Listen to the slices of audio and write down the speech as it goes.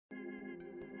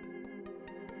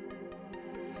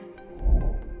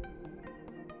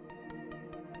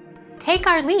Take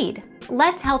our lead.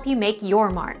 Let's help you make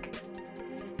your mark.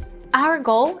 Our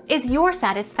goal is your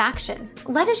satisfaction.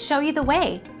 Let us show you the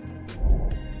way.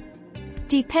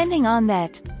 Depending on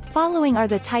that, following are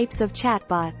the types of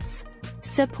chatbots.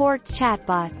 Support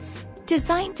chatbots.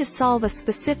 Designed to solve a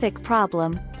specific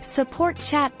problem, support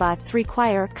chatbots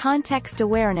require context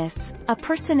awareness, a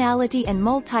personality and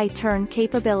multi-turn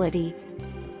capability.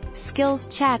 Skills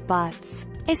chatbots.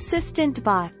 Assistant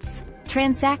bots.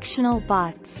 Transactional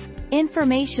bots.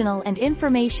 Informational and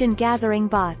information gathering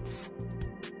bots.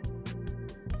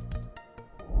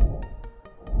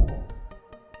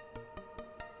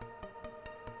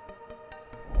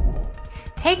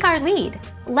 Take our lead.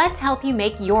 Let's help you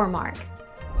make your mark.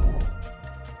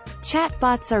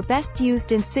 Chatbots are best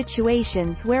used in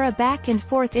situations where a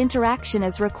back-and-forth interaction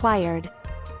is required.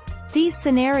 These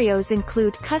scenarios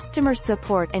include customer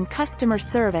support and customer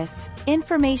service,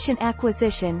 information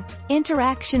acquisition,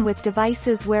 interaction with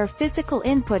devices where physical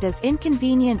input is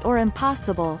inconvenient or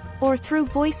impossible, or through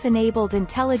voice-enabled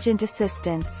intelligent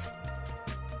assistance.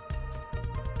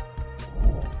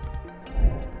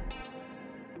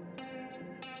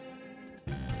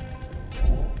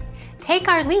 Take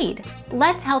our lead.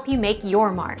 Let's help you make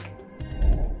your mark.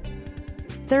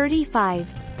 35.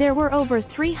 There were over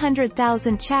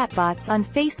 300,000 chatbots on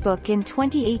Facebook in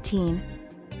 2018.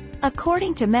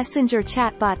 According to Messenger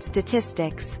chatbot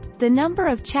statistics, the number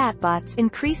of chatbots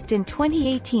increased in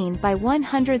 2018 by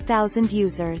 100,000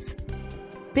 users.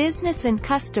 Business and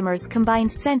customers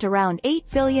combined sent around 8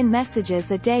 billion messages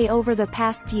a day over the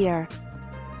past year.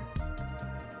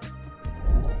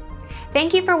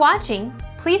 Thank you for watching.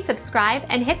 Please subscribe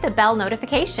and hit the bell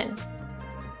notification.